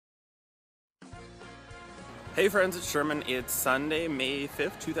Hey friends, it's Sherman. It's Sunday, May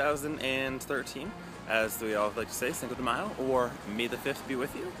 5th, 2013. As we all like to say, Cinco de Mayo, or May the 5th be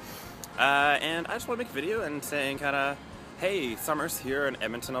with you. And I just want to make a video and saying hey, summer's here in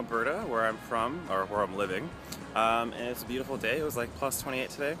Edmonton, Alberta, where I'm from, or where I'm living. And it's a beautiful day. It was like plus 28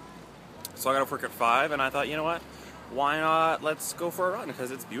 today. So I got off work at 5, and I thought, you know what? Why not? Let's go for a run,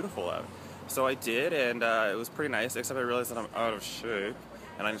 because it's beautiful out. So I did, and it was pretty nice, except I realized that I'm out of shape,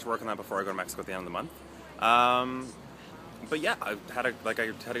 and I need to work on that before I go to Mexico at the end of the month. But yeah, I had a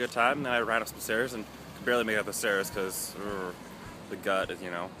good time, and then I ran up some stairs and could barely make it up the stairs because the gut is,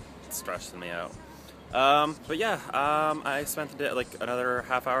 stressing me out. But yeah, I spent the day, like another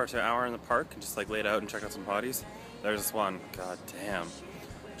half hour to an hour in the park and just like laid out and checked out some potties. There's this one, god damn.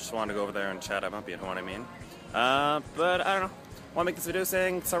 Just wanted to go over there and chat. I might be at home, I mean. But I don't know. I want to make this video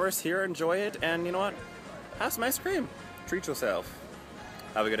saying summer's here, enjoy it, and you know what? Have some ice cream. Treat yourself.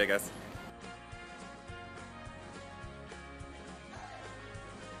 Have a good day, guys.